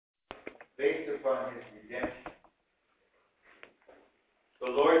based upon His redemption. The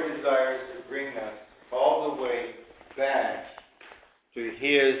Lord desires to bring us all the way back to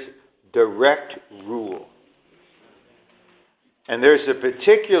His direct rule. And there's a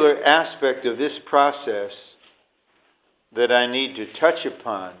particular aspect of this process that I need to touch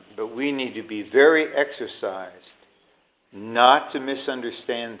upon, but we need to be very exercised not to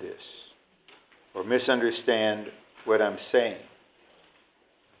misunderstand this or misunderstand what I'm saying.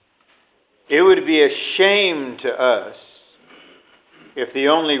 It would be a shame to us if the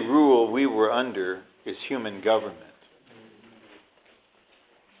only rule we were under is human government.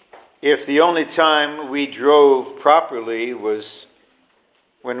 If the only time we drove properly was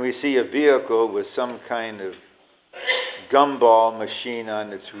when we see a vehicle with some kind of gumball machine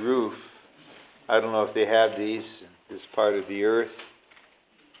on its roof. I don't know if they have these in this part of the earth.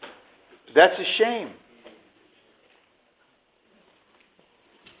 That's a shame.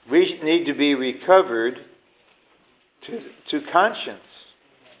 We need to be recovered to conscience.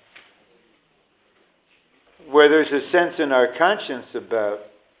 Where there's a sense in our conscience about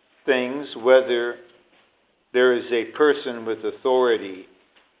things, whether there is a person with authority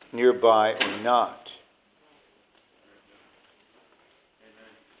nearby or not.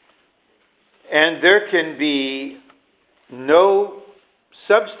 And there can be no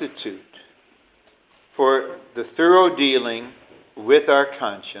substitute for the thorough dealing with our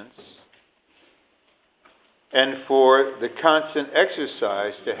conscience and for the constant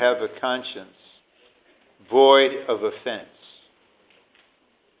exercise to have a conscience void of offense.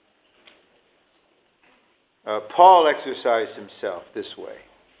 Paul exercised himself this way.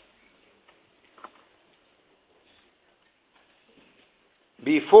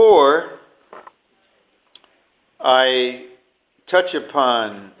 Before I touch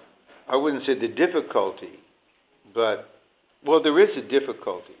upon, I wouldn't say the difficulty, but, well, there is a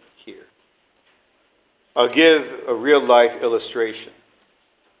difficulty here. I'll give a real-life illustration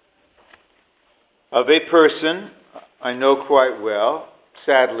of a person I know quite well.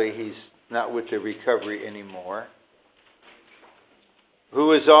 Sadly, he's not with the recovery anymore,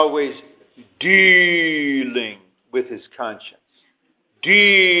 who is always dealing with his conscience.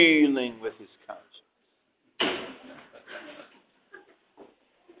 Dealing with his conscience.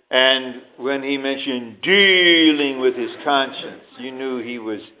 And when he mentioned dealing with his conscience, you knew he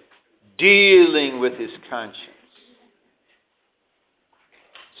was dealing with his conscience.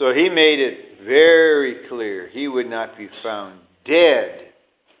 So he made it very clear he would not be found dead,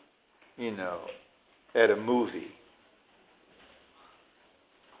 at a movie.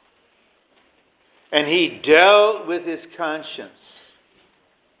 And he dealt with his conscience,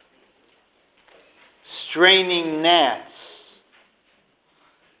 straining gnats.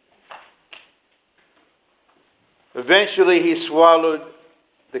 Eventually he swallowed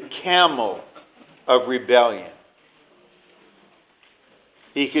the camel of rebellion.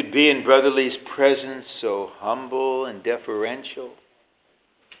 He could be in Brotherly's presence so humble and deferential,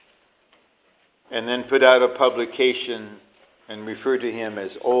 and then put out a publication and refer to him as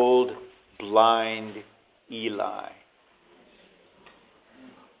old, blind Eli.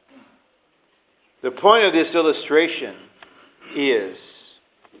 The point of this illustration is,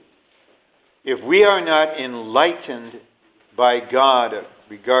 if we are not enlightened by God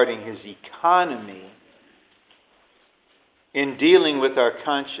regarding His economy in dealing with our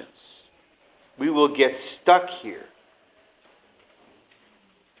conscience, we will get stuck here.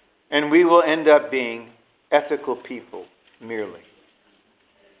 And we will end up being ethical people merely.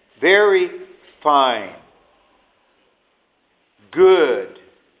 Very fine, good,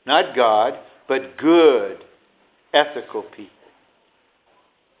 not God, but good, ethical people.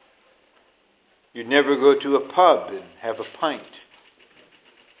 You'd never go to a pub and have a pint.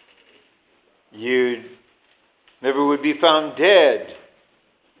 You never would be found dead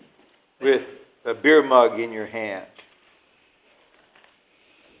with a beer mug in your hand.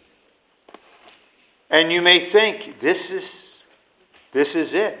 And you may think, this is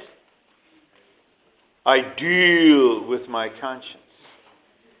it. I deal with my conscience.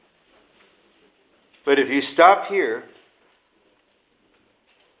 But if you stop here,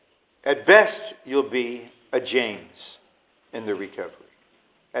 at best you'll be a James in the recovery.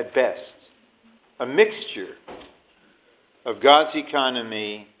 At best. A mixture of God's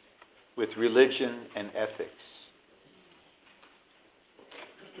economy with religion and ethics.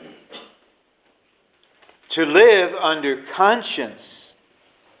 To live under conscience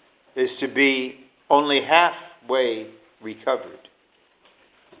is to be only halfway recovered.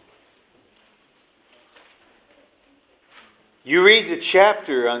 You read the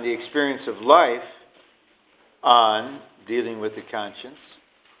chapter on the experience of life on dealing with the conscience,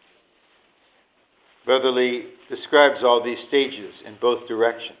 Brother Lee describes all these stages in both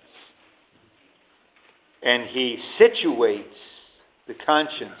directions. And he situates the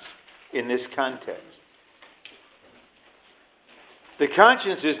conscience in this context. The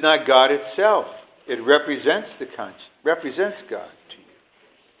conscience is not God itself. It represents the conscience, represents God to you.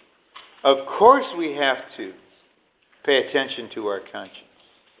 Of course we have to pay attention to our conscience.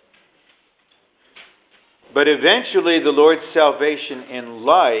 But eventually the Lord's salvation in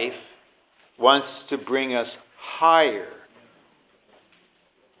life wants to bring us higher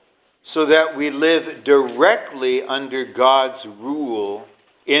so that we live directly under God's rule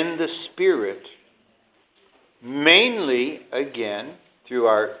in the Spirit, mainly, again, through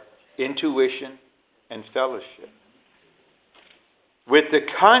our intuition and fellowship, with the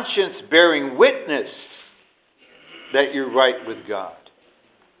conscience bearing witness that you're right with God.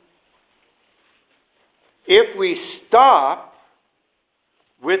 If we stop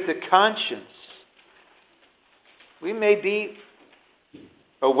with the conscience, we may be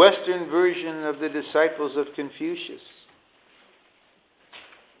a Western version of the disciples of Confucius,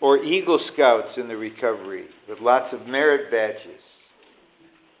 or Eagle Scouts in the recovery with lots of merit badges,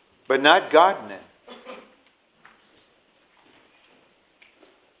 but not God-men.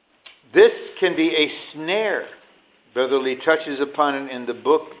 This can be a snare. Brother Lee touches upon it in the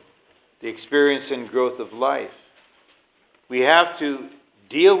book, The Experience and Growth of Life. We have to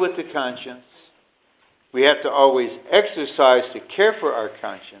deal with the conscience. We have to always exercise to care for our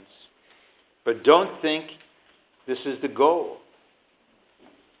conscience. But don't think this is the goal.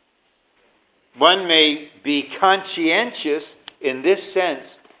 One may be conscientious in this sense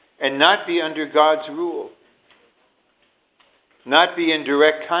and not be under God's rule. Not be in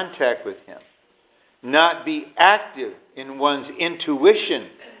direct contact with Him. Not be active in one's intuition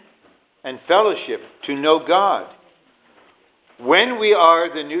and fellowship to know God. When we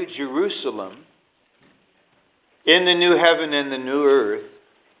are the New Jerusalem, in the new heaven and the new earth,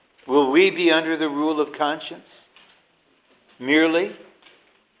 will we be under the rule of conscience? Merely?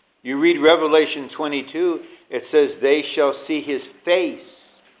 You read Revelation 22, it says, they shall see His face.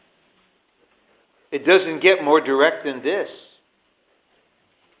 It doesn't get more direct than this.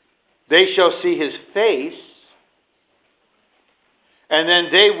 They shall see His face, and then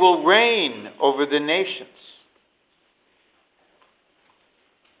they will reign over the nations.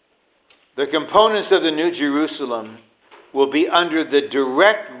 The components of the New Jerusalem will be under the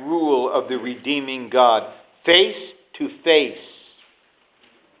direct rule of the redeeming God, face to face.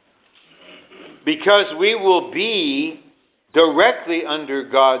 Because we will be directly under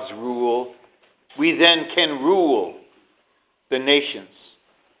God's rule, we then can rule the nations.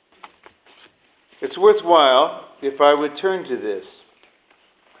 It's worthwhile if I would turn to this.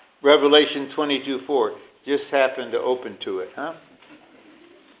 Revelation 22:4. Just happened to open to it, huh?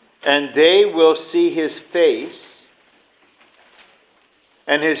 And they will see His face,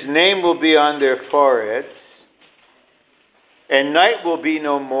 and His name will be on their foreheads, and night will be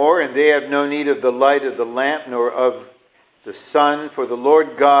no more, and they have no need of the light of the lamp, nor of the sun, for the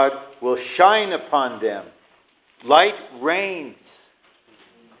Lord God will shine upon them. Light reigns.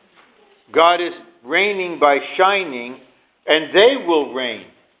 God is reigning by shining, and they will reign.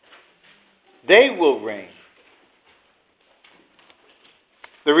 They will reign.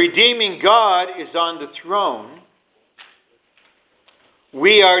 The redeeming God is on the throne.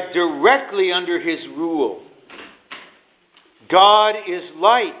 We are directly under His rule. God is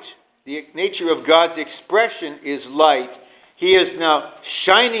light. The nature of God's expression is light. He is now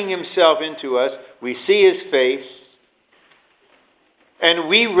shining Himself into us. We see His face, and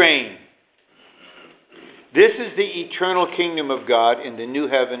we reign. This is the eternal kingdom of God in the new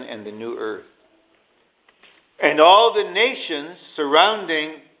heaven and the new earth. And all the nations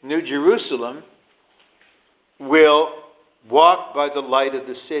surrounding New Jerusalem will walk by the light of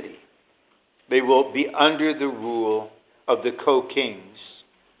the city. They will be under the rule of the co-kings,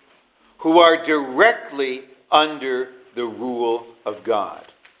 who are directly under the rule of God.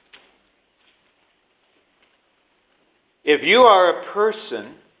 If you are a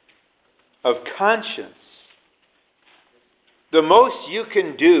person of conscience, the most you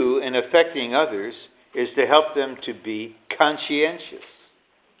can do in affecting others is to help them to be conscientious.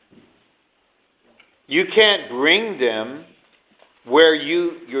 You can't bring them where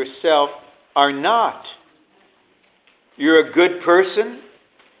you yourself are not. You're a good person.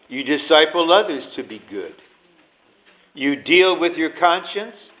 You disciple others to be good. You deal with your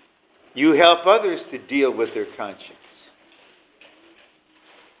conscience. You help others to deal with their conscience.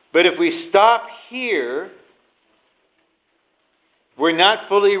 But if we stop here, we're not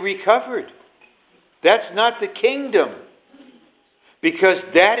fully recovered. That's not the kingdom. Because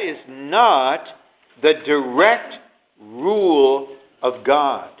that is not the direct rule of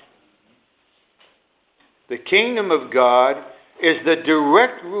God. The kingdom of God is the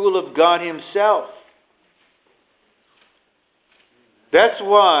direct rule of God Himself. That's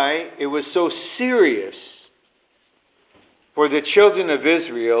why it was so serious for the children of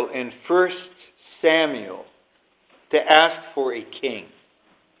Israel in 1 Samuel to ask for a king.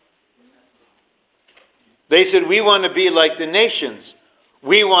 They said, we want to be like the nations.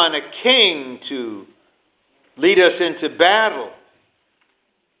 We want a king to lead us into battle.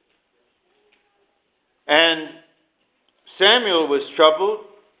 And Samuel was troubled.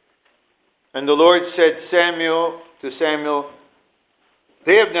 And the Lord said to Samuel,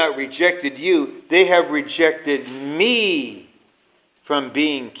 they have not rejected you. They have rejected me from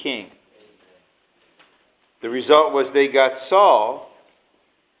being king. The result was they got Saul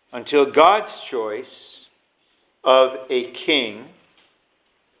until God's choice of a king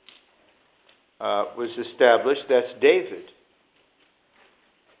was established. That's David.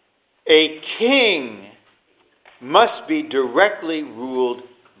 A king must be directly ruled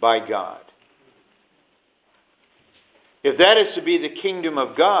by God. If that is to be the kingdom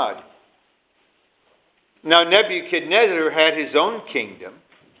of God. Now Nebuchadnezzar had his own kingdom.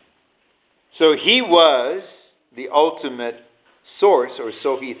 So he was the ultimate source, or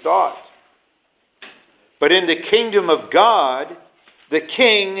so he thought. But in the kingdom of God, the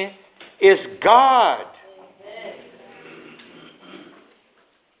king is God.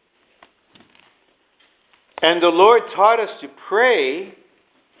 And the Lord taught us to pray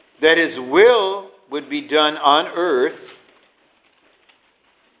that His will would be done on earth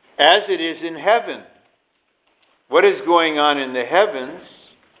as it is in heaven. What is going on in the heavens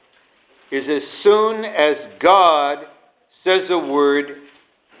is as soon as God says a word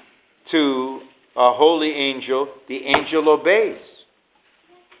to a holy angel, the angel obeys.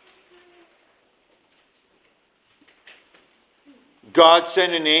 God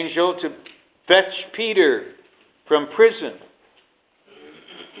sent an angel to fetch Peter from prison.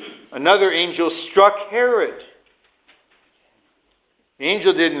 Another angel struck Herod. The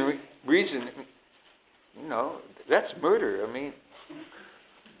angel didn't reason. That's murder. I mean,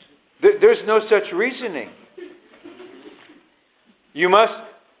 there's no such reasoning. You must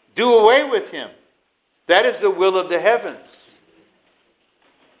do away with him. That is the will of the heavens.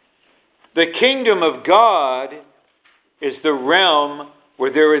 The kingdom of God is the realm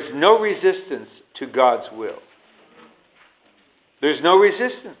where there is no resistance to God's will. There's no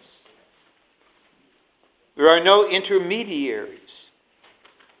resistance. There are no intermediaries.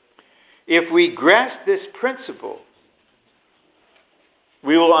 If we grasp this principle,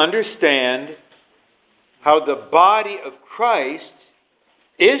 we will understand how the body of Christ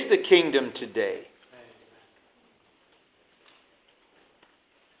is the kingdom today.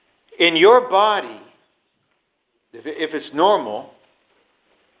 In your body, if it's normal,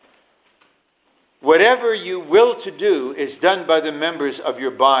 whatever you will to do is done by the members of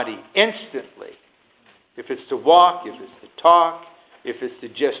your body instantly. If it's to walk, if it's to talk, if it's to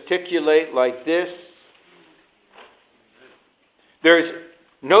gesticulate like this. There's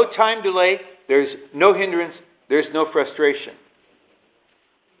no time delay, there's no hindrance, there's no frustration.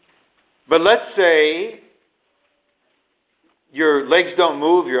 But let's say your legs don't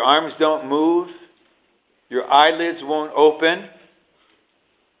move, your arms don't move, your eyelids won't open,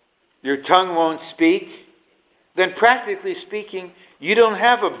 your tongue won't speak, then practically speaking, you don't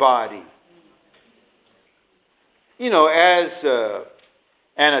have a body. As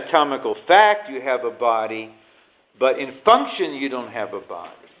anatomical fact, you have a body, but in function, you don't have a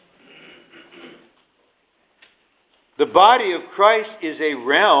body. The body of Christ is a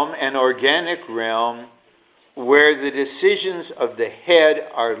realm, an organic realm, where the decisions of the head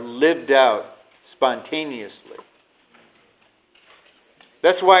are lived out spontaneously.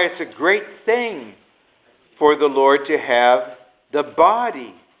 That's why it's a great thing for the Lord to have the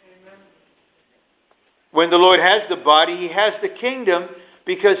body. When the Lord has the body, He has the kingdom,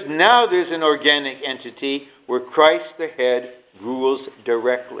 because now there's an organic entity where Christ the head rules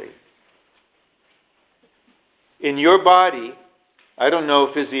directly. In your body, I don't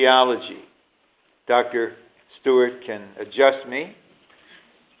know physiology. Dr. Stewart can adjust me.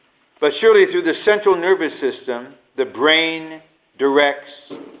 But surely through the central nervous system, the brain directs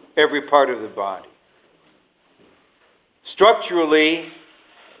every part of the body. Structurally,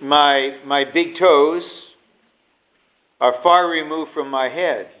 my big toes are far removed from my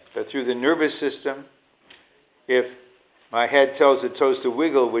head. But through the nervous system, if my head tells the toes to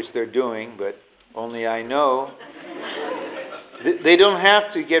wiggle, which they're doing, but only I know, they don't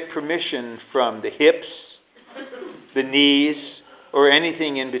have to get permission from the hips, the knees, or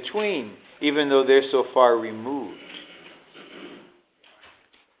anything in between. even though they're so far removed.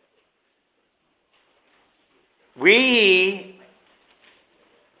 We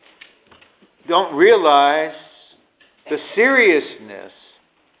don't realize the seriousness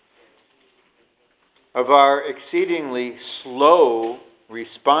of our exceedingly slow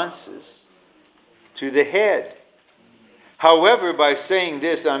responses to the head. However, by saying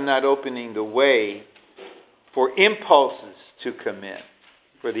this, I'm not opening the way for impulses to come in,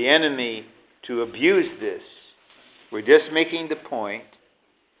 for the enemy to abuse this. We're just making the point.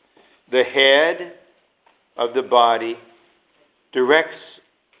 The head of the body directs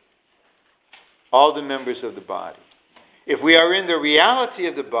all the members of the body. If we are in the reality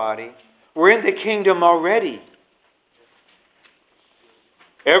of the body, we're in the kingdom already.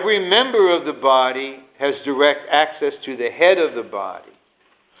 Every member of the body has direct access to the head of the body.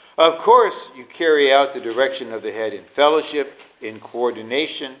 Of course, you carry out the direction of the head in fellowship, in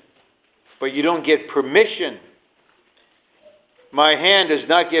coordination, but you don't get permission. My hand does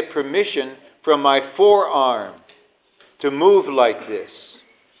not get permission from my forearm to move like this,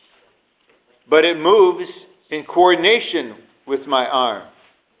 but it moves in coordination with my arm.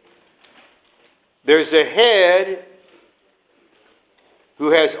 There's a head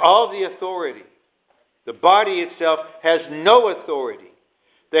who has all the authority. The body itself has no authority.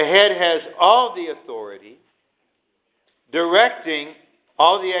 The head has all the authority, directing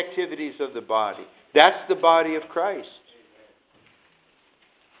all the activities of the body. That's the body of Christ.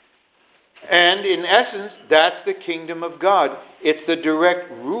 And in essence, that's the kingdom of God. It's the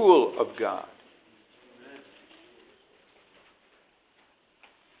direct rule of God.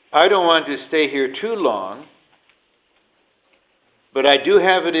 I don't want to stay here too long, but I do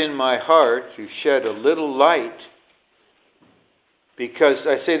have it in my heart to shed a little light, because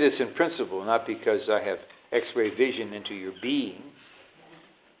I say this in principle, not because I have X-ray vision into your being.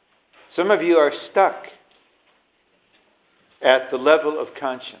 Some of you are stuck at the level of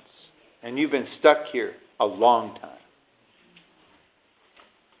conscience, and you've been stuck here a long time.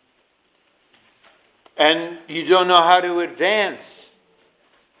 And you don't know how to advance.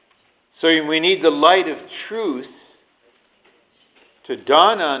 So we need the light of truth to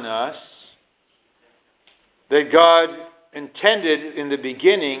dawn on us that God intended in the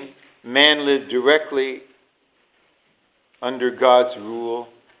beginning man lived directly under God's rule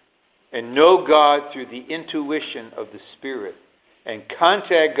and know God through the intuition of the Spirit and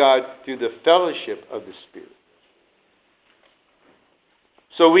contact God through the fellowship of the Spirit.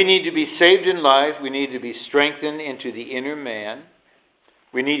 So we need to be saved in life. We need to be strengthened into the inner man.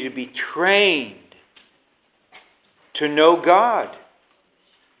 We need to be trained to know God.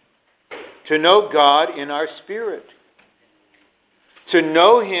 To know God in our spirit. To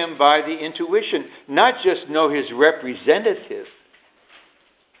know Him by the intuition. Not just know His representative,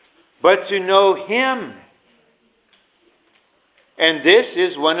 but to know Him. And this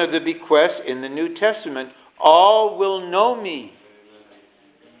is one of the bequests in the New Testament. All will know me.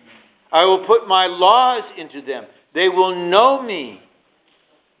 I will put my laws into them. They will know me.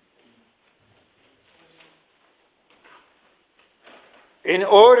 In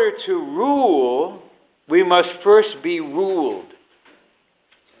order to rule, we must first be ruled.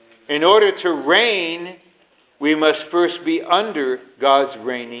 In order to reign, we must first be under God's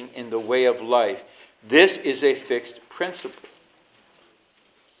reigning in the way of life. This is a fixed principle.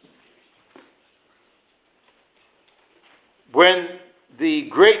 When the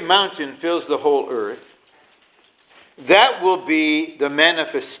great mountain fills the whole earth, that will be the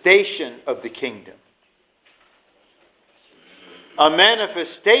manifestation of the kingdom. A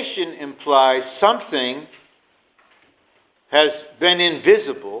manifestation implies something has been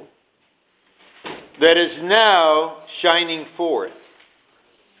invisible that is now shining forth.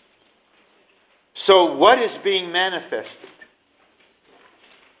 So what is being manifested?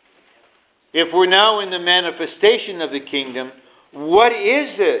 If we're now in the manifestation of the kingdom, what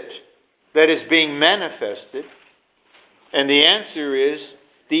is it that is being manifested? And the answer is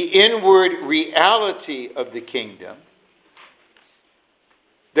the inward reality of the kingdom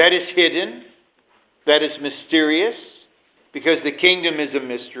that is hidden, that is mysterious, because the kingdom is a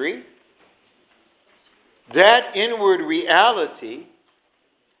mystery. That inward reality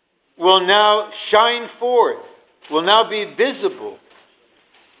will now shine forth, will now be visible.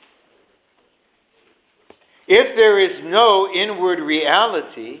 If there is no inward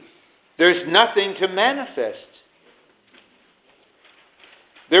reality, there's nothing to manifest.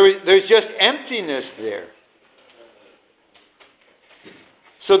 There's just emptiness there.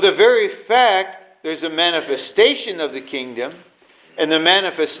 So the very fact there's a manifestation of the kingdom, and the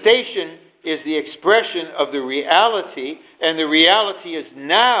manifestation is the expression of the reality, and the reality is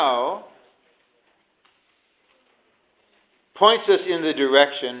now points us in the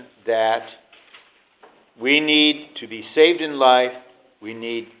direction that we need to be saved in life, we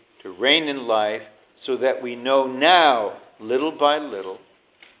need to reign in life, so that we know now, little by little,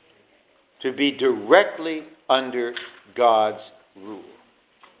 to be directly under God's rule.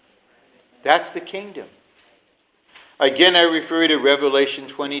 That's the kingdom. Again, I refer to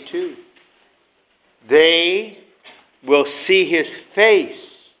Revelation 22. They will see his face.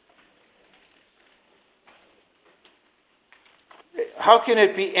 How can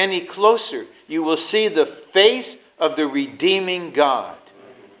it be any closer? You will see the face of the redeeming God.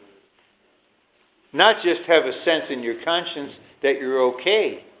 Not just have a sense in your conscience that you're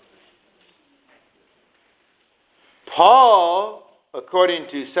okay. Paul, according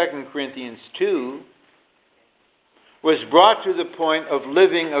to 2 Corinthians 2, was brought to the point of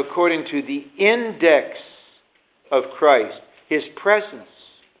living according to the index of Christ, his presence.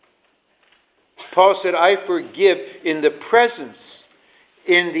 Paul said, I forgive in the presence,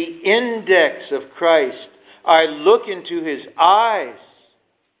 in the index of Christ. I look into his eyes.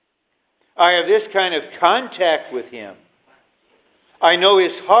 I have this kind of contact with him. I know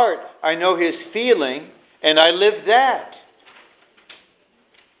his heart. I know his feeling. And I live that.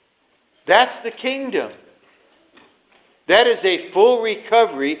 That's the kingdom. That is a full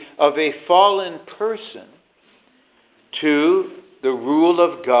recovery of a fallen person to the rule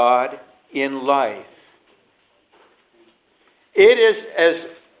of God in life. It is as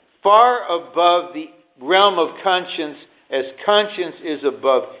far above the realm of conscience as conscience is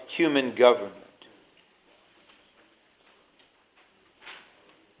above human government.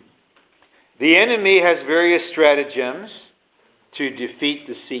 The enemy has various stratagems to defeat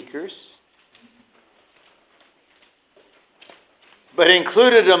the seekers. But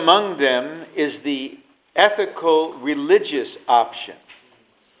included among them is the ethical religious option,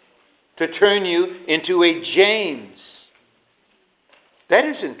 to turn you into a James. That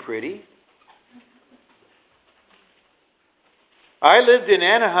isn't pretty. I lived in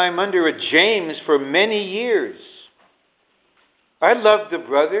Anaheim under a James for many years. I loved the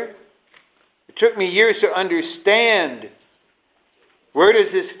brother. It took me years to understand, where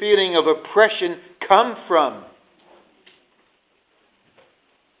does this feeling of oppression come from?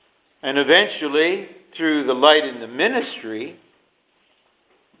 And eventually, through the light in the ministry,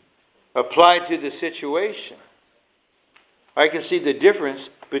 applied to the situation, I can see the difference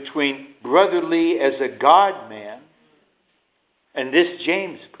between Brother Lee as a God man and this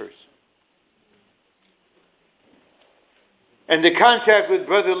James person. And the contact with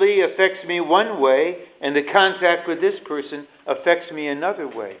Brother Lee affects me one way, and the contact with this person affects me another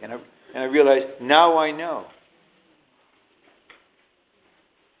way. And I realize, now I know.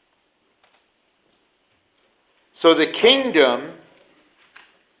 So the kingdom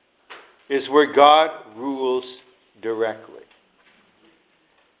is where God rules directly.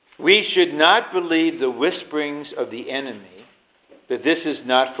 We should not believe the whisperings of the enemy that this is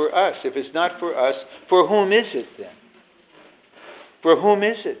not for us. If it's not for us, for whom is it then? For whom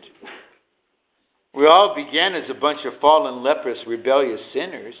is it? We all began as a bunch of fallen, leprous, rebellious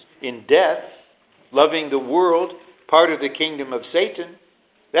sinners in death, loving the world, part of the kingdom of Satan.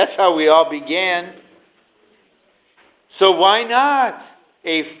 That's how we all began. So why not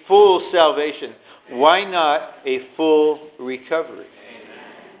a full salvation? Why not a full recovery?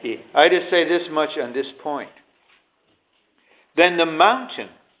 I just say this much on this point. Then the mountain.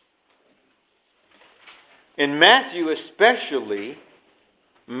 In Matthew especially,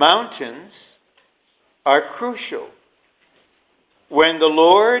 mountains are crucial. When the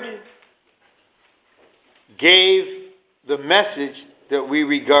Lord gave the message that we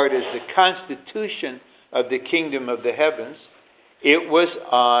regard as the constitution of the kingdom of the heavens, it was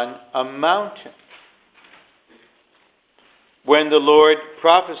on a mountain. When the Lord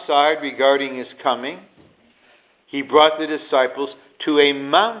prophesied regarding his coming, he brought the disciples to a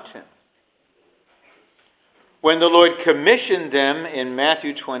mountain. When the Lord commissioned them in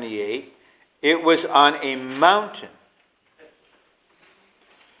Matthew 28, it was on a mountain.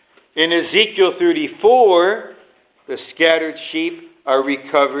 In Ezekiel 34, the scattered sheep are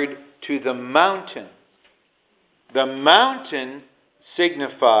recovered to the mountain. The mountain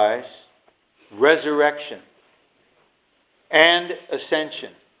signifies resurrection and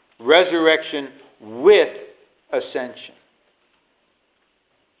ascension. Resurrection with ascension.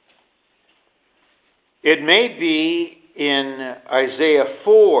 It may be in Isaiah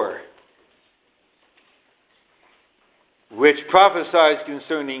 4, which prophesies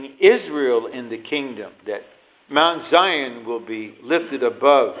concerning Israel in the kingdom, that Mount Zion will be lifted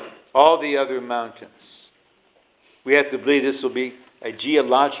above all the other mountains. We have to believe this will be a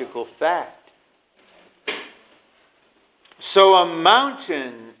geological fact. So a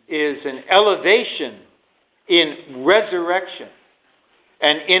mountain is an elevation in resurrection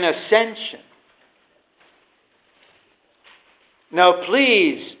and in ascension. Now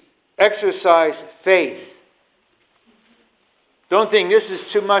please exercise faith. Don't think this is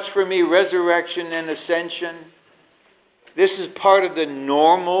too much for me, resurrection and ascension. This is part of the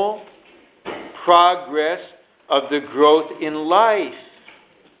normal progress of the growth in life.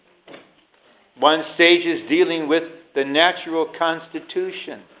 One stage is dealing with the natural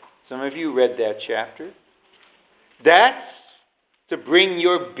constitution. Some of you read that chapter. That's to bring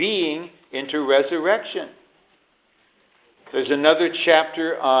your being into resurrection. There's another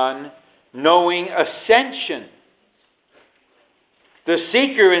chapter on knowing ascension. The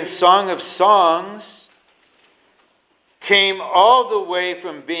seeker in Song of Songs came all the way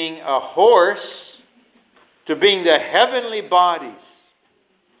from being a horse to being the heavenly bodies.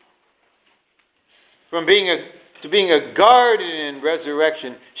 From being a garden in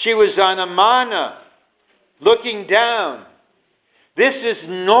resurrection. She was on a manna, looking down. This is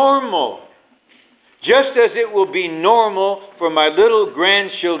normal. Just as it will be normal for my little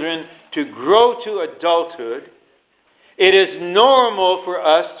grandchildren to grow to adulthood, it is normal for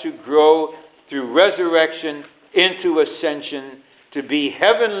us to grow through resurrection into ascension to be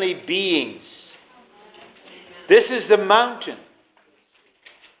heavenly beings. This is the mountain.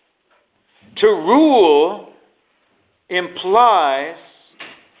 To rule implies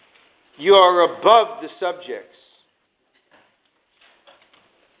you are above the subjects.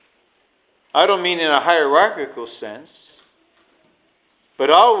 I don't mean in a hierarchical sense, but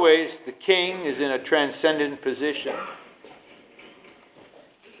always the king is in a transcendent position.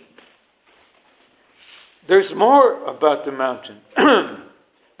 There's more about the mountain. The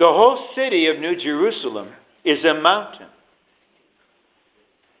whole city of New Jerusalem is a mountain.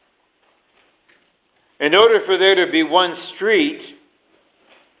 In order for there to be one street,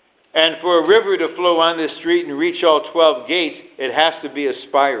 and for a river to flow on this street and reach all 12 gates, it has to be a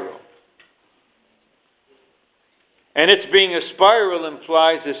spiral. And its being a spiral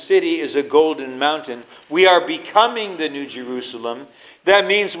implies the city is a golden mountain. We are becoming the New Jerusalem. That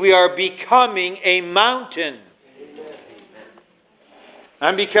means we are becoming a mountain.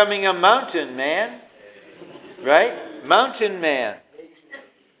 I'm becoming a mountain man. Right? Mountain man.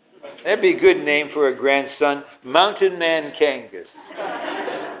 That'd be a good name for a grandson. Mountain Man Kangas.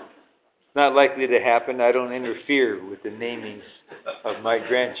 Not likely to happen. I don't interfere with the namings of my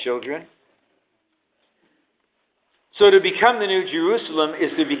grandchildren. So to become the New Jerusalem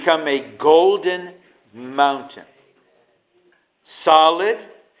is to become a golden mountain. Solid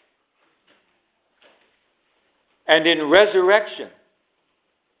and in resurrection.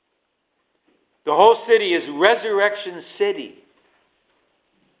 The whole city is resurrection city.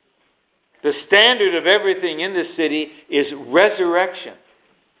 The standard of everything in the city is resurrection.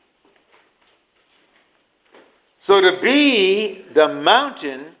 So to be the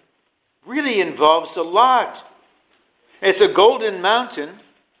mountain really involves a lot. It's a golden mountain.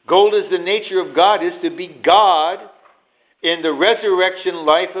 Gold is the nature of God, is to be God in the resurrection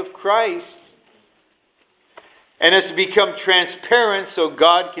life of Christ. And it's to become transparent so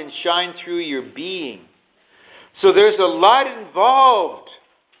God can shine through your being. So there's a lot involved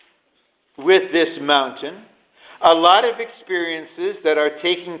with this mountain. A lot of experiences that are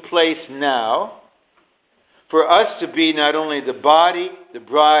taking place now for us to be not only the body, the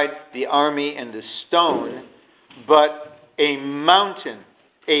bride, the army, and the stone, but a mountain,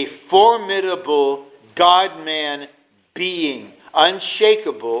 a formidable God-man being,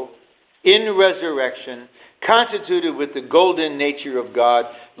 unshakable in resurrection, constituted with the golden nature of God,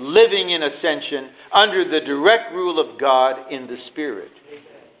 living in ascension under the direct rule of God in the Spirit.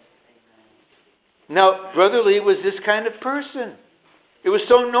 Now, Brother Lee was this kind of person. It was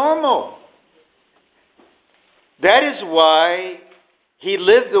so normal. That is why he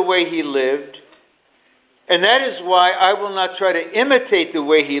lived the way he lived. And that is why I will not try to imitate the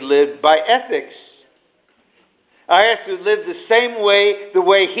way he lived by ethics. I have to live the same way, the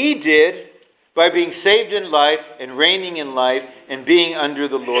way he did, by being saved in life and reigning in life and being under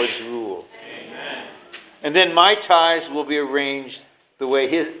the Lord's rule. Amen. And then my ties will be arranged the way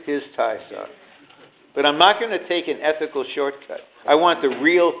his ties are. But I'm not going to take an ethical shortcut. I want the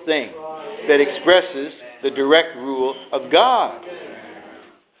real thing that expresses the direct rule of God.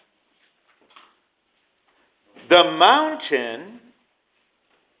 The mountain,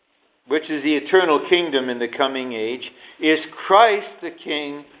 which is the eternal kingdom in the coming age, is Christ the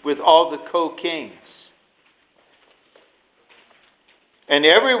King with all the co-kings. And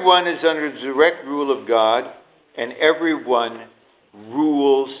everyone is under the direct rule of God, and everyone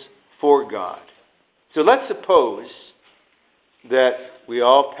rules for God. So let's suppose that we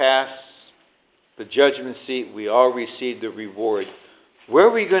all pass the judgment seat, we all receive the reward, where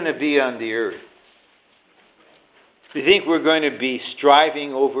are we going to be on the earth? Do you think we're going to be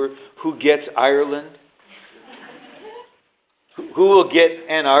striving over who gets Ireland? Who will get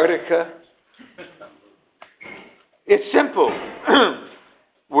Antarctica? It's simple.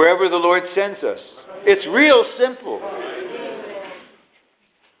 Wherever the Lord sends us. It's real simple.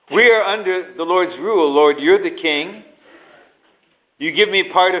 We are under the Lord's rule. Lord, you're the king. You give me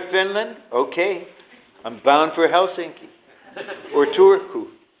part of Finland? Okay. I'm bound for Helsinki or Turku.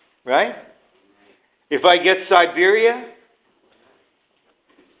 Right? If I get Siberia,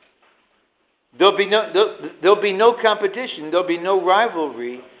 there'll be no competition. There'll be no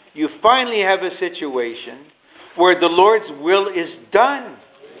rivalry. You finally have a situation where the Lord's will is done.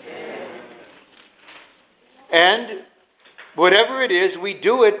 And whatever it is, we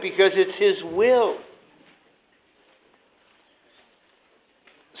do it because it's His will.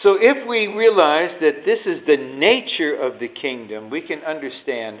 So if we realize that this is the nature of the kingdom, we can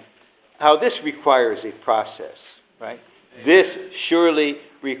understand how this requires a process, right? This surely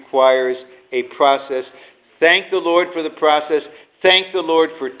requires a process. Thank the Lord for the process. Thank the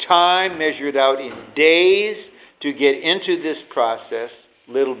Lord for time measured out in days to get into this process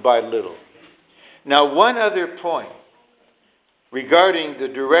little by little. Now, one other point regarding the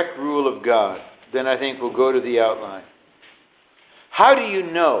direct rule of God, then I think we'll go to the outline. How do you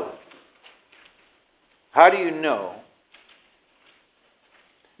know? How do you know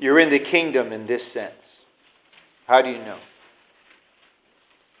you're in the kingdom in this sense? How do you know?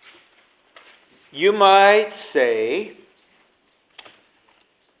 You might say,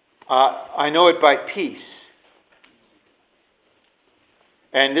 I know it by peace.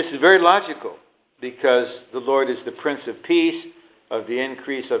 And this is very logical, because the Lord is the Prince of Peace, of the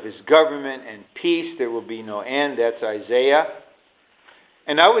increase of His government and peace there will be no end. That's Isaiah.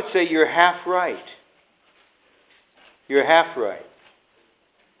 And I would say you're half right. You're half right.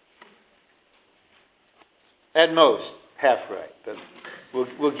 At most, half right. But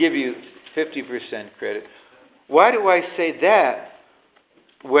we'll give you 50% credit. Why do I say that?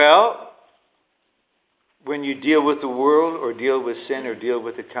 Well, when you deal with the world or deal with sin or deal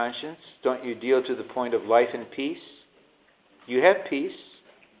with the conscience, don't you deal to the point of life and peace? You have peace.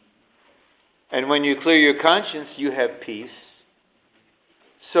 And when you clear your conscience, you have peace.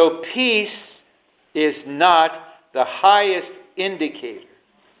 So peace is not the highest indicator.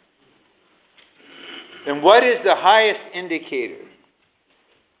 And what is the highest indicator?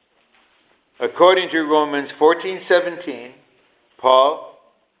 According to Romans 14:17, Paul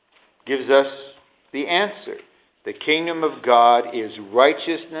gives us the answer. The kingdom of God is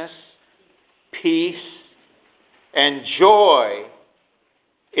righteousness, peace, and joy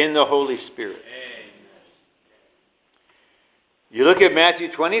in the Holy Spirit. You look at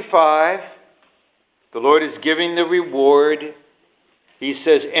Matthew 25, the Lord is giving the reward. He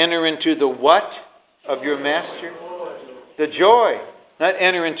says, enter into the what of your master? The joy. Not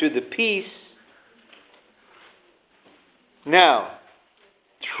enter into the peace. Now,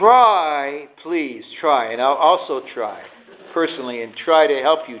 try, please try, and I'll also try personally and try to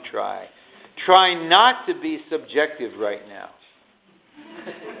help you try. Try not to be subjective right now.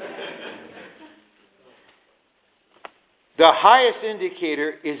 The highest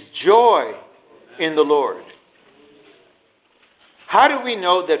indicator is joy in the Lord. How do we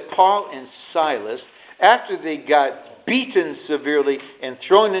know that Paul and Silas, after they got beaten severely and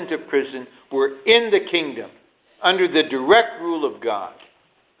thrown into prison, were in the kingdom under the direct rule of God?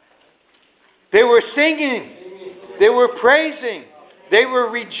 They were singing. They were praising. They were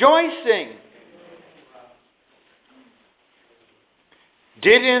rejoicing.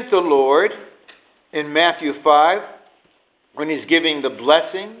 Didn't the Lord, in Matthew 5, when He's giving the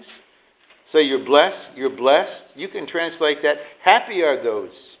blessings, say you're blessed, you're blessed? You can translate that, happy are those.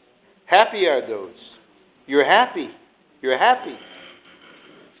 Happy are those. You're happy. You're happy.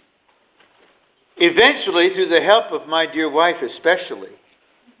 Eventually, through the help of my dear wife especially,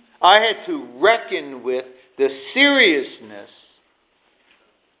 I had to reckon with the seriousness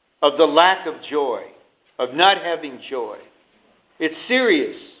of the lack of joy, of not having joy. It's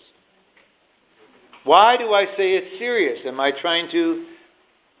serious. Why do I say it's serious? Am I trying to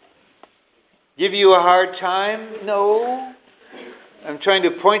give you a hard time? No. I'm trying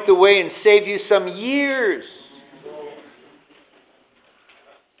to point the way and save you some years.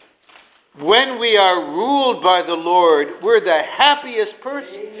 When we are ruled by the Lord, we're the happiest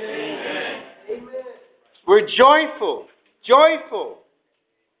person. Amen. We're joyful. Joyful.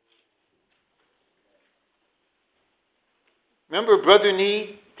 Remember Brother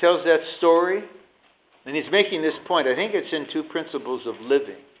Nee tells that story And he's making this point. I think it's in Two Principles of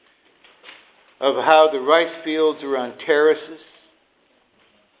Living, of how the rice fields are on terraces,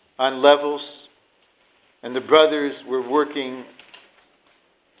 on levels, and the brothers were working,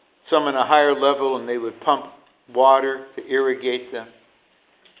 some on a higher level, and they would pump water to irrigate them.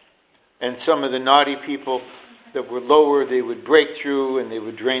 And some of the naughty people that were lower, they would break through and they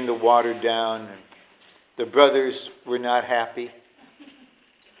would drain the water down. And the brothers were not happy.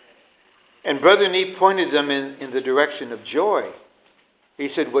 And Brother Nee pointed them in the direction of joy. He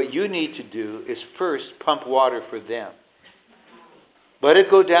said, what you need to do is first pump water for them. Let it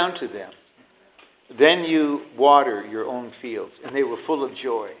go down to them. Then you water your own fields. And they were full of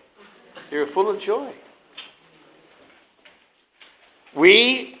joy. They were full of joy.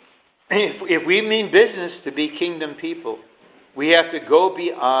 If we mean business to be kingdom people, we have to go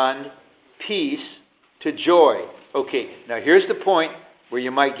beyond peace to joy. Okay, now here's the point where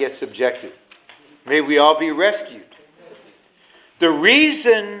you might get subjective. May we all be rescued. The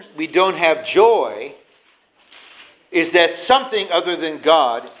reason we don't have joy is that something other than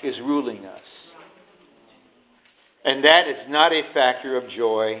God is ruling us. And that is not a factor of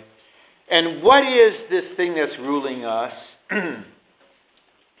joy. And what is this thing that's ruling us?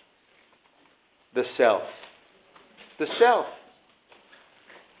 The self. The self.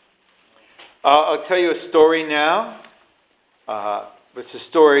 I'll tell you a story now. It's a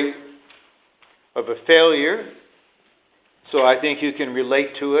story of a failure. So I think you can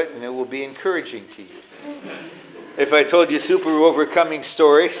relate to it and it will be encouraging to you. If I told you super overcoming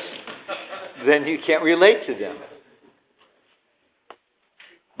stories, then you can't relate to them.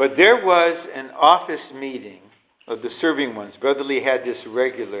 But there was an office meeting of the serving ones. Brother Lee had this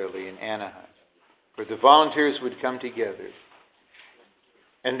regularly in Anaheim, where the volunteers would come together.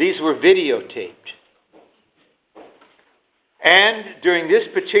 And these were videotaped. And during this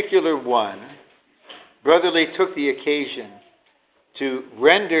particular one, Brother Lee took the occasion to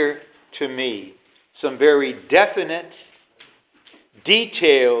render to me some very definite,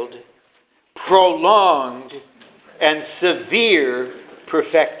 detailed, prolonged, and severe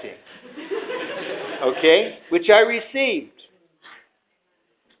perfecting. Okay? Which I received.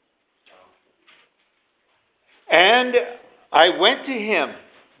 And I went to him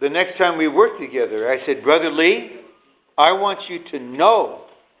the next time we worked together. I said, Brother Lee, I want you to know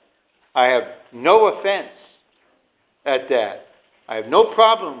I have no offense at that. I have no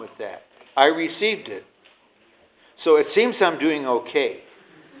problem with that. I received it. So it seems I'm doing okay.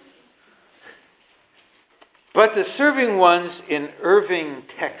 But the serving ones in Irving,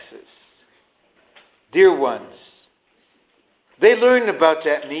 Texas, dear ones, they learned about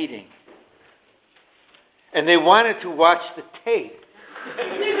that meeting. And they wanted to watch the tape.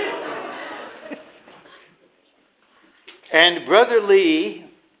 And Brother Lee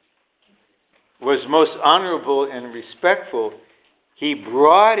was most honorable and respectful. He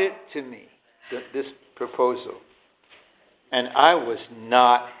brought it to me, this proposal. And I was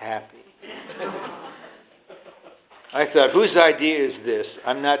not happy. I thought, whose idea is this?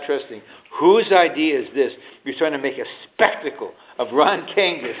 I'm not trusting. Whose idea is this? You're trying to make a spectacle of Ron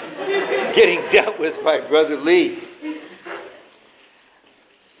Kangas getting dealt with by Brother Lee.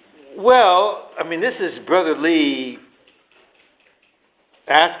 Well, I mean, this is Brother Lee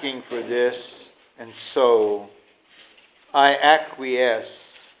asking for this, and so I acquiesce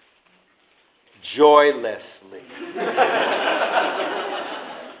joylessly.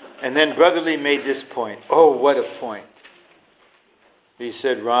 And then Brother Lee made this point. Oh, what a point. He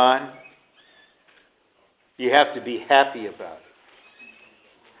said, Ron, you have to be happy about it.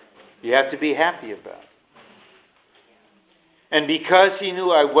 You have to be happy about it. And because he knew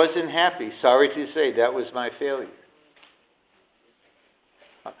I wasn't happy, sorry to say, that was my failure.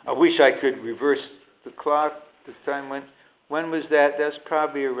 I wish I could reverse the clock. The time when was that? That's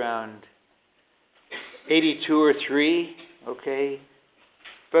probably around 82 or 3, okay?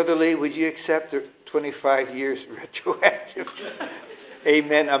 Brother Lee, would you accept the 25 years retroactive?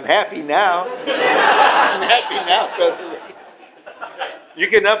 Amen. I'm happy now. I'm happy now, Brother Lee. You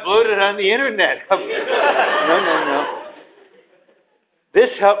can upload it on the internet. No. This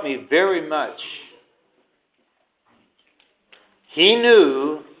helped me very much. He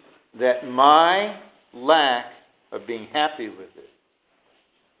knew that my lack of being happy with it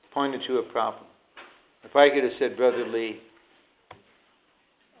pointed to a problem. If I could have said, Brother Lee,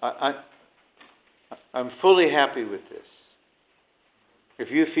 I'm fully happy with this.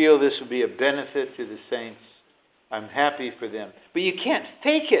 If you feel this would be a benefit to the saints, I'm happy for them. But you can't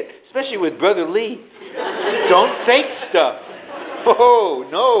fake it, especially with Brother Lee. Don't fake stuff. Oh,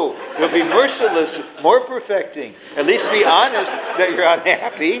 no. You'll be merciless, more perfecting. At least be honest that you're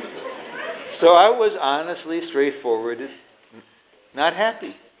unhappy. So I was honestly, straightforward, not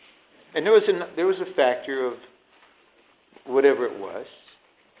happy. And there was a factor of whatever it was.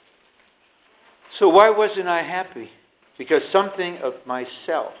 So why wasn't I happy? Because something of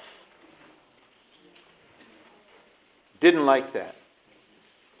myself didn't like that.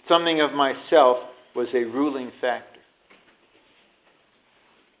 Something of myself was a ruling factor.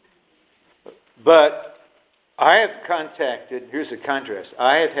 But I have contacted, here's a contrast,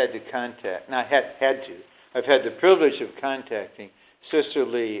 I have had to contact, not had to, I've had the privilege of contacting Sister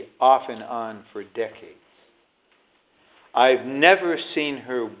Lee off and on for decades. I've never seen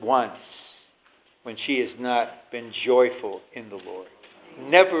her once when she has not been joyful in the Lord.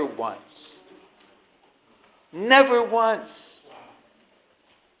 Never once. Never once.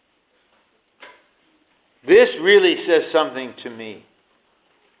 This really says something to me.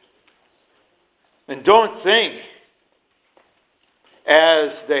 And don't think, as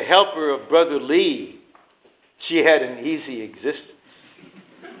the helper of Brother Lee, she had an easy existence.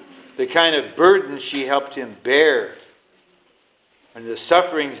 The kind of burden she helped him bear and the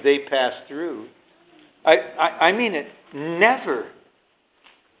sufferings they passed through. I mean it, never.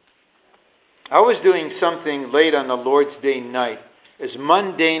 I was doing something late on the Lord's Day night, as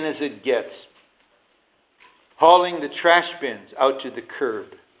mundane as it gets, hauling the trash bins out to the curb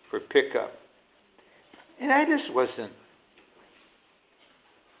for pickup. And I just wasn't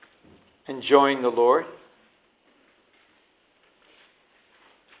enjoying the Lord.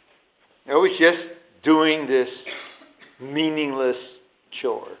 I was just doing this meaningless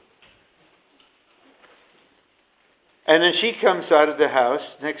chore. And then she comes out of the house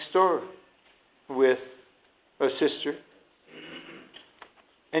next door with a sister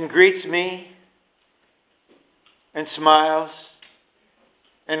and greets me and smiles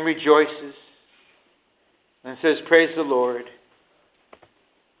and rejoices and says, "Praise the Lord."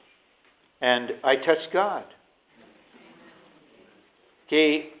 And I touch God.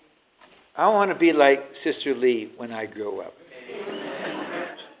 Okay, I want to be like Sister Lee when I grow up.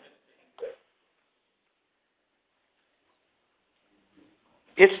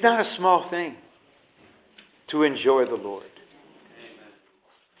 It's not a small thing to enjoy the Lord.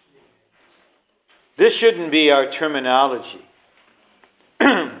 This shouldn't be our terminology.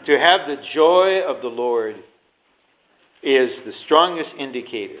 To have the joy of the Lord is the strongest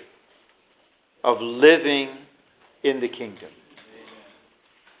indicator of living in the kingdom.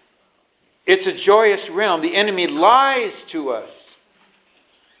 It's a joyous realm. The enemy lies to us.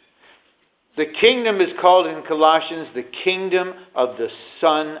 The kingdom is called in Colossians the kingdom of the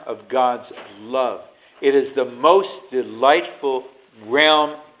Son of God's love. It is the most delightful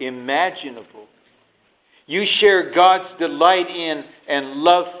realm imaginable. You share God's delight in and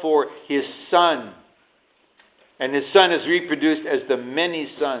love for His Son. And His Son is reproduced as the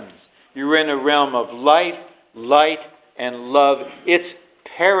many sons. You're in a realm of life, light, and love. It's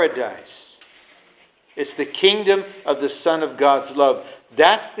paradise. It's the kingdom of the Son of God's love.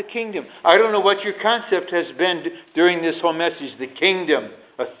 That's the kingdom. I don't know what your concept has been during this whole message. The kingdom,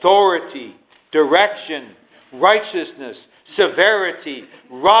 authority, direction, righteousness, severity,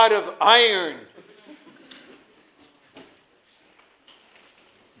 rod of iron.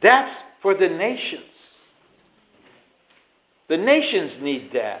 That's for the nations. The nations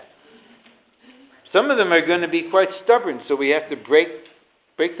need that. Some of them are going to be quite stubborn, so we have to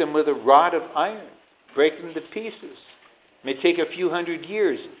break them with a rod of iron. Break them to pieces. It may take a few hundred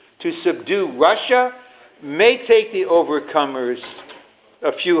years. To subdue Russia may take the overcomers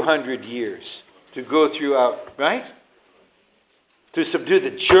a few hundred years to go throughout, right? To subdue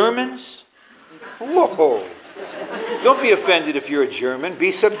the Germans? Whoa! Don't be offended if you're a German.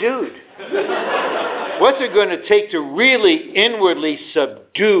 Be subdued. What's it going to take to really inwardly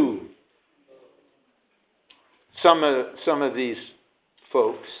subdue some of these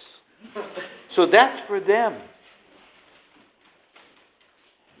folks? So that's for them.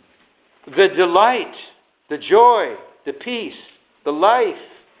 The delight, the joy, the peace, the life,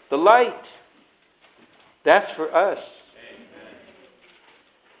 the light. That's for us.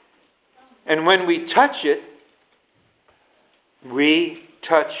 And when we touch it, we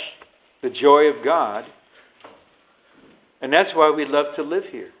touch the joy of God. And that's why we love to live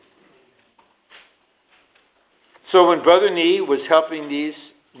here. So when Brother Nee was helping these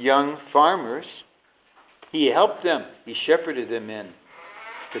young farmers, he helped them. He shepherded them in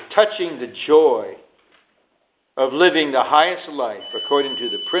to touching the joy of living the highest life according to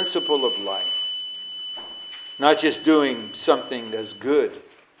the principle of life. Not just doing something that's good,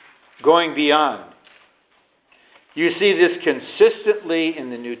 going beyond. You see this consistently in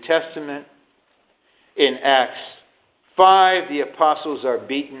the New Testament. In Acts 5, the apostles are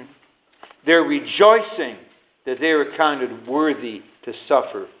beaten. They're rejoicing that they are counted worthy to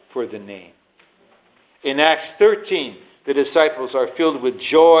suffer for the name. In Acts 13, the disciples are filled with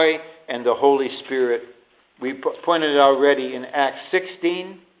joy and the Holy Spirit. We pointed out already in Acts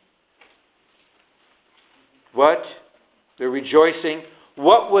 16. What? They're rejoicing.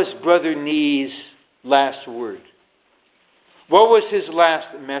 What was Brother Nee's last word? What was his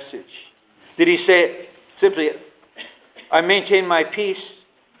last message? Did he say simply, I maintain my peace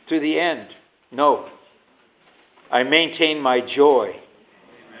to the end? No. I maintain my joy.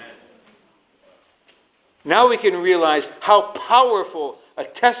 Amen. Now we can realize how powerful a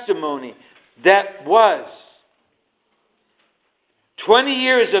testimony that was. 20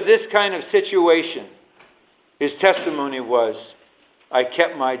 years of this kind of situation. His testimony was, I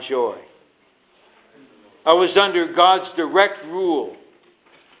kept my joy. I was under God's direct rule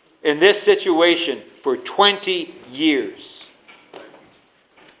in this situation for 20 years.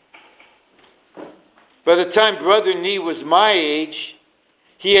 By the time Brother Nee was my age,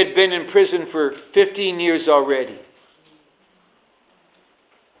 he had been in prison for 15 years already.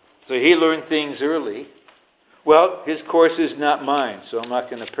 So he learned things early. Well, his course is not mine, so I'm not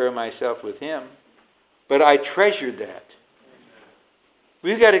going to pair myself with him. But I treasured that.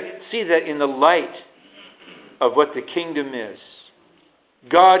 We've got to see that in the light of what the kingdom is.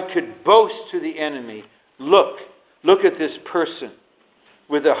 God could boast to the enemy, look at this person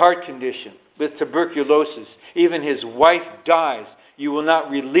with a heart condition, with tuberculosis. Even his wife dies. You will not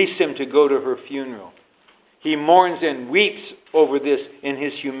release him to go to her funeral. He mourns and weeps over this in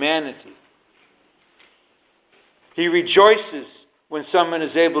his humanity. He rejoices when someone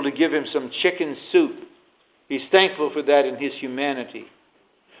is able to give him some chicken soup. He's thankful for that in his humanity.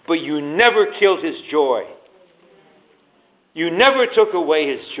 But you never killed his joy. You never took away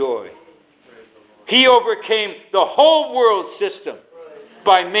his joy. He overcame the whole world system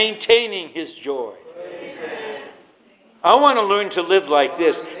by maintaining his joy. I want to learn to live like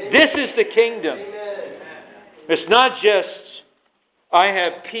this. This is the kingdom. It's not just, I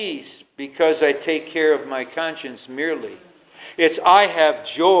have peace because I take care of my conscience merely. It's, I have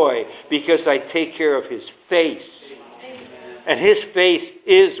joy because I take care of his face. And his face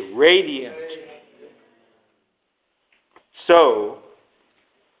is radiant. So,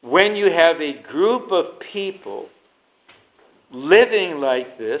 when you have a group of people living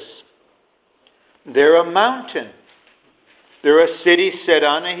like this, they're a mountain. They're a city set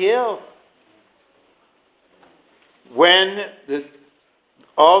on a hill. When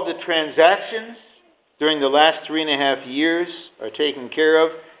all the transactions during the last 3.5 years are taken care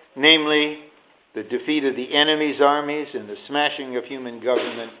of, namely the defeat of the enemy's armies and the smashing of human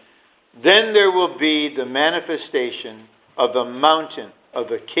government, then there will be the manifestation of a mountain, of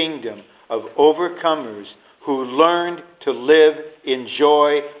a kingdom of overcomers who learned to live in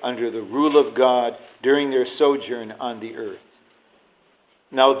joy under the rule of God during their sojourn on the earth.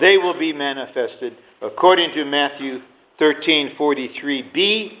 Now they will be manifested according to Matthew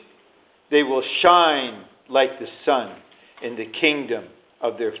 13:43b. They will shine like the sun in the kingdom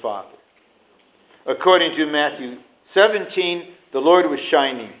of their Father. According to Matthew 17, the Lord was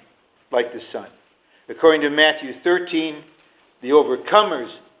shining like the sun. According to Matthew 13, the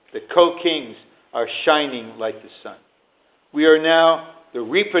overcomers, the co-kings, are shining like the sun. We are now the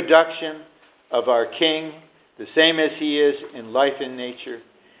reproduction of our King, the same as he is in life and nature.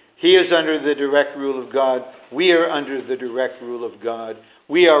 He is under the direct rule of God. We are under the direct rule of God.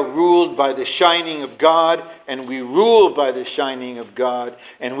 We are ruled by the shining of God, and we rule by the shining of God,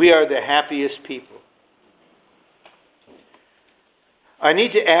 and we are the happiest people. I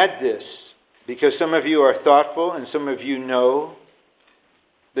need to add this, because some of you are thoughtful, and some of you know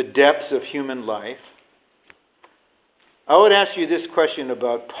the depths of human life. I would ask you this question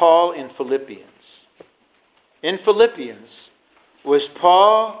about Paul in Philippians. In Philippians, was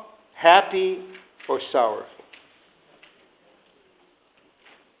Paul happy or sorrowful?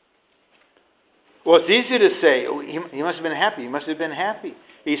 Well, it's easy to say, oh, he must have been happy. He must have been happy.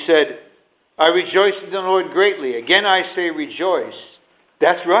 He said, I rejoice in the Lord greatly. Again I say rejoice.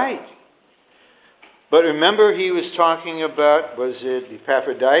 That's right. But remember he was talking about, was it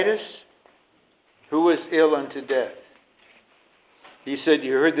Epaphroditus? Who was ill unto death. He said,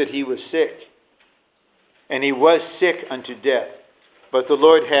 you heard that he was sick. And he was sick unto death. But the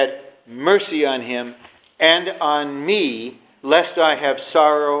Lord had mercy on him and on me, lest I have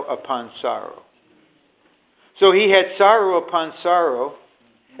sorrow upon sorrow. So he had sorrow upon sorrow.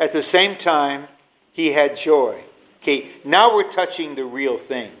 At the same time, he had joy. Okay, now we're touching the real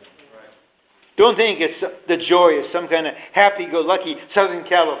thing. Don't think it's the joy is some kind of happy-go-lucky Southern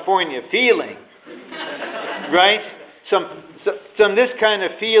California feeling. Right? Some this kind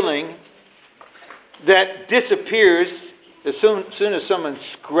of feeling that disappears as soon as someone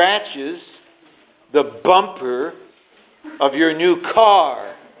scratches the bumper of your new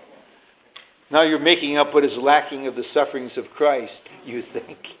car. Now you're making up what is lacking of the sufferings of Christ, you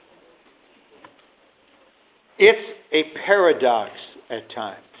think. It's a paradox at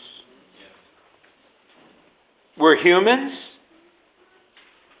times. We're humans.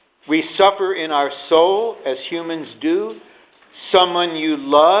 We suffer in our soul as humans do. Someone you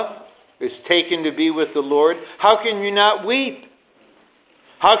love is taken to be with the Lord. How can you not weep?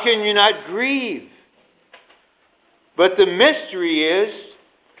 How can you not grieve? But the mystery is,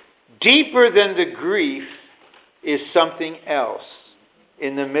 deeper than the grief is something else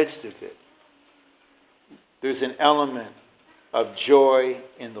in the midst of it. There's an element of joy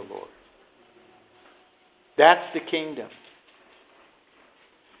in the Lord. That's the kingdom.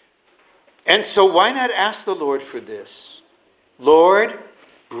 And so why not ask the Lord for this? Lord,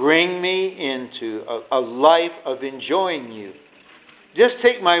 bring me into a life of enjoying you. Just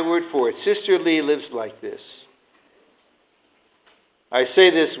take my word for it. Sister Lee lives like this. I say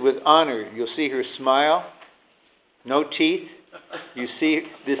this with honor. You'll see her smile. No teeth. You see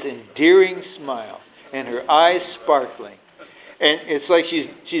this endearing smile. And her eyes sparkling. And it's like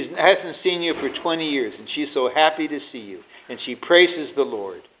she hasn't seen you for 20 years. And she's so happy to see you. And she praises the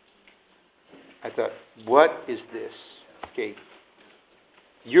Lord. I thought, what is this? Okay.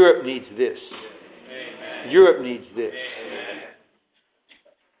 Europe needs this. Amen. Europe needs this. Amen.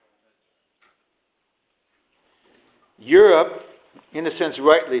 Europe, in a sense,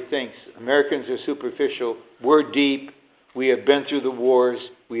 rightly thinks Americans are superficial. We're deep. We have been through the wars.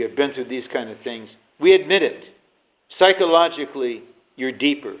 We have been through these kind of things. We admit it. Psychologically, you're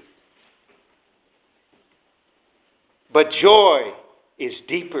deeper. But joy is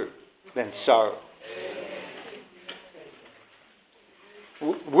deeper than sorrow.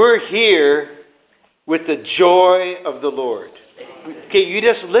 We're here with the joy of the Lord. Okay, you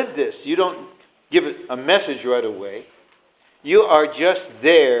just live this. You don't give it a message right away. You are just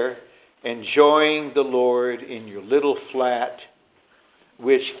there enjoying the Lord in your little flat,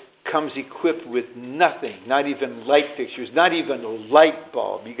 which comes equipped with nothing, not even light fixtures, not even a light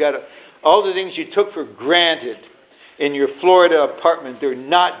bulb. You got all the things you took for granted in your Florida apartment, they're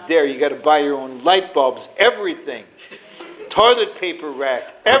not there. You got to buy your own light bulbs, everything. Toilet paper rack,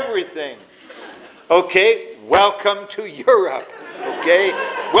 everything. Okay, welcome to Europe. Okay,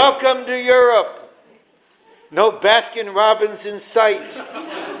 welcome to Europe. No Baskin Robbins in sight.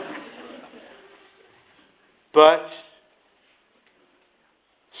 But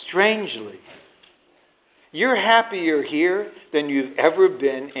strangely, you're happier here than you've ever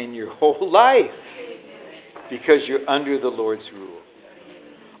been in your whole life because you're under the Lord's rule.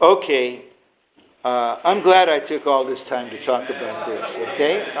 Okay, I'm glad I took all this time to talk about this,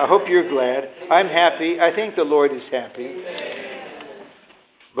 okay? I hope you're glad. I'm happy. I think the Lord is happy.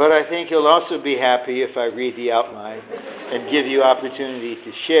 But I think He'll also be happy if I read the outline and give you opportunity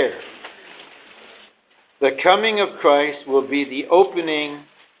to share. The coming of Christ will be the opening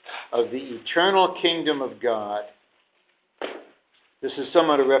of the eternal kingdom of God. This is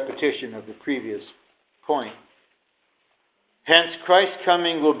somewhat a repetition of the previous point. Hence, Christ's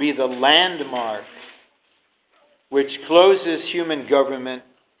coming will be the landmark which closes human government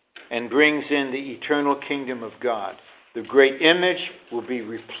and brings in the eternal kingdom of God. The great image will be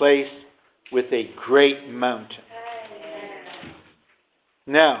replaced with a great mountain.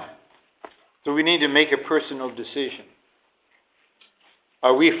 Now, so we need to make a personal decision.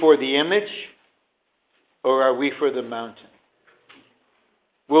 Are we for the image or are we for the mountain?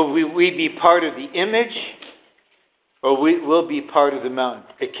 Will we be part of the image or we will be part of the mountain?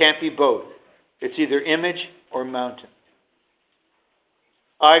 It can't be both. It's either image or mountain.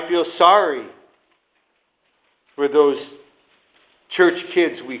 I feel sorry for those church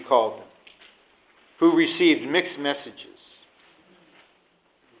kids, we call them, who received mixed messages.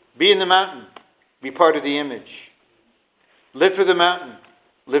 Be in the mountain. Be part of the image. Live for the mountain.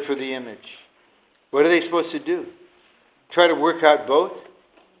 Live for the image. What are they supposed to do? Try to work out both?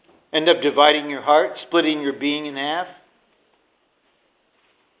 End up dividing your heart, splitting your being in half?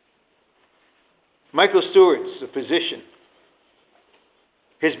 Michael Stewart's a physician.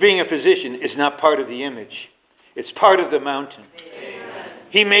 His being a physician is not part of the image. It's part of the mountain. Amen.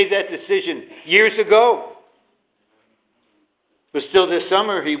 He made that decision years ago. But still this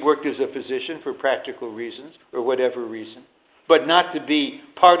summer he worked as a physician for practical reasons or whatever reason. But not to be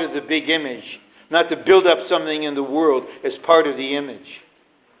part of the big image. Not to build up something in the world as part of the image.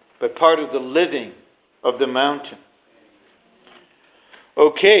 But part of the living of the mountain.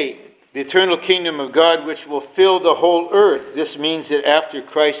 Okay, The eternal kingdom of God which will fill the whole earth. This means that after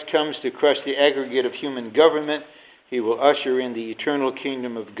Christ comes to crush the aggregate of human government, he will usher in the eternal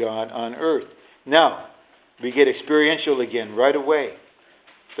kingdom of God on earth. Now, we get experiential again right away.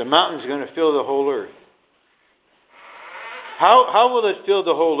 The mountain's going to fill the whole earth. How will it fill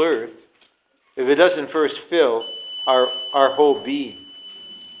the whole earth if it doesn't first fill our whole being?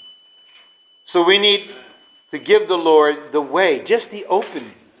 So we need to give the Lord the way, just the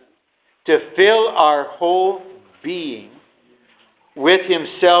opening, to fill our whole being with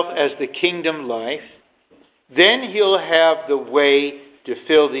himself as the kingdom life. Then he'll have the way to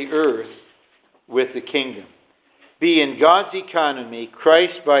fill the earth with the kingdom. Be in God's economy,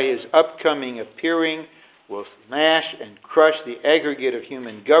 Christ by his upcoming appearing will smash and crush the aggregate of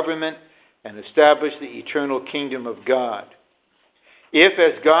human government and establish the eternal kingdom of God. If,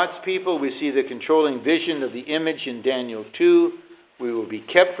 as God's people, we see the controlling vision of the image in Daniel 2, we will be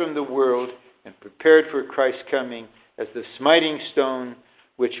kept from the world and prepared for Christ's coming as the smiting stone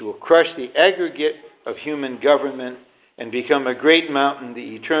which will crush the aggregate of human government and become a great mountain,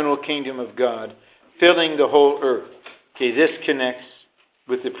 the eternal kingdom of God, filling the whole earth. Okay, this connects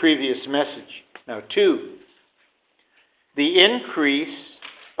with the previous message. Now, 2, the increase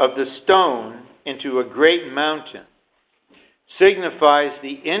of the stone into a great mountain signifies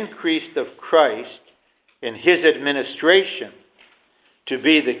the increase of Christ in his administration to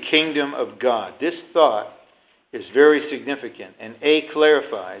be the kingdom of God. This thought is very significant, and A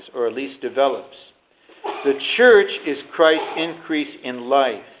clarifies, or at least develops. The church is Christ's increase in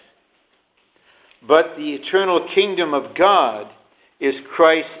life, but the eternal kingdom of God is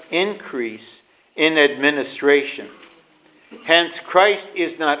Christ's increase in administration. Hence, Christ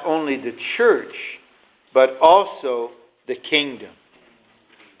is not only the church, but also the kingdom.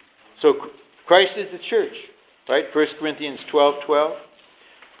 So Christ is the church, right? 1 Corinthians 12:12.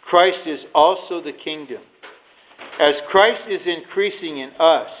 Christ is also the kingdom. As Christ is increasing in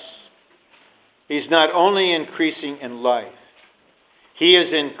us, he's not only increasing in life, he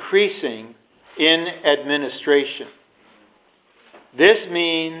is increasing in administration. This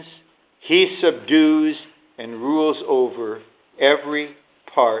means he subdues and rules over every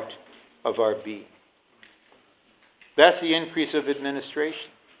part of our being. That's the increase of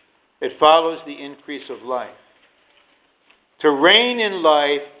administration. It follows the increase of life. To reign in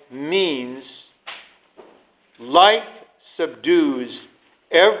life means life subdues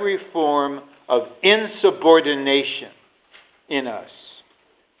every form of insubordination in us.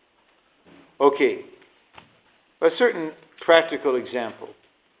 Okay, a certain practical example.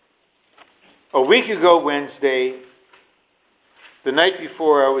 A week ago Wednesday, the night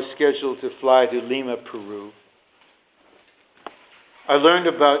before I was scheduled to fly to Lima, Peru, I learned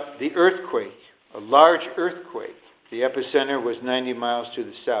about the earthquake, a large earthquake. The epicenter was 90 miles to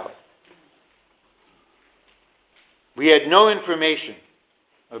the south. We had no information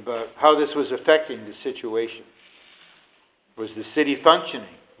about how this was affecting the situation. Was the city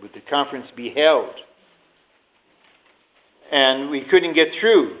functioning? Would the conference be held? And we couldn't get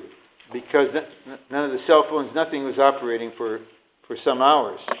through because none of the cell phones, nothing was operating for some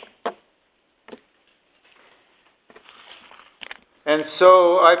hours. And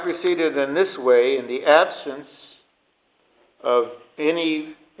so I proceeded in this way, in the absence of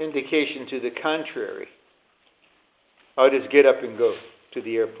any indication to the contrary. I'll just get up and go to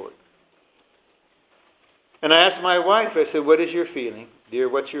the airport. And I asked my wife, I said, what is your feeling? Dear,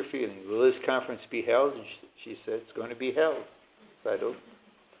 what's your feeling? Will this conference be held? And she said, it's going to be held. I don't.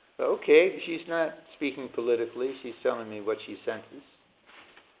 Okay, she's not speaking politically. She's telling me what she senses.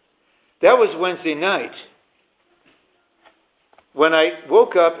 That was Wednesday night. When I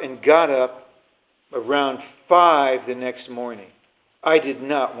woke up and got up around 5 the next morning, I did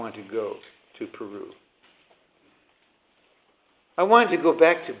not want to go to Peru. I wanted to go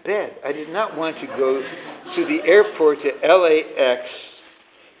back to bed. I did not want to go to the airport to LAX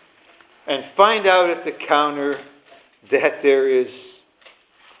and find out at the counter that there is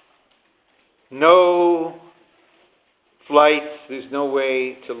no flights, there's no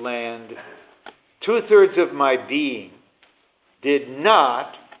way to land. 2/3 of my being did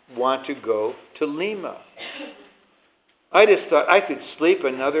not want to go to Lima. I just thought I could sleep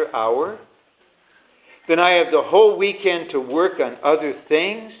another hour. Then I have the whole weekend to work on other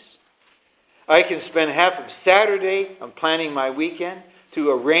things. I can spend half of Saturday, I'm planning my weekend,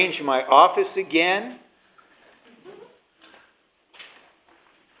 to arrange my office again.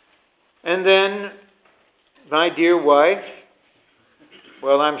 And then my dear wife,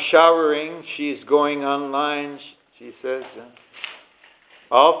 while I'm showering, she's going online. She says,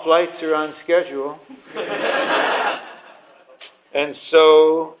 all flights are on schedule. And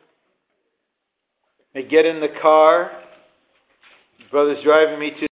so I get in the car. Brother's driving me to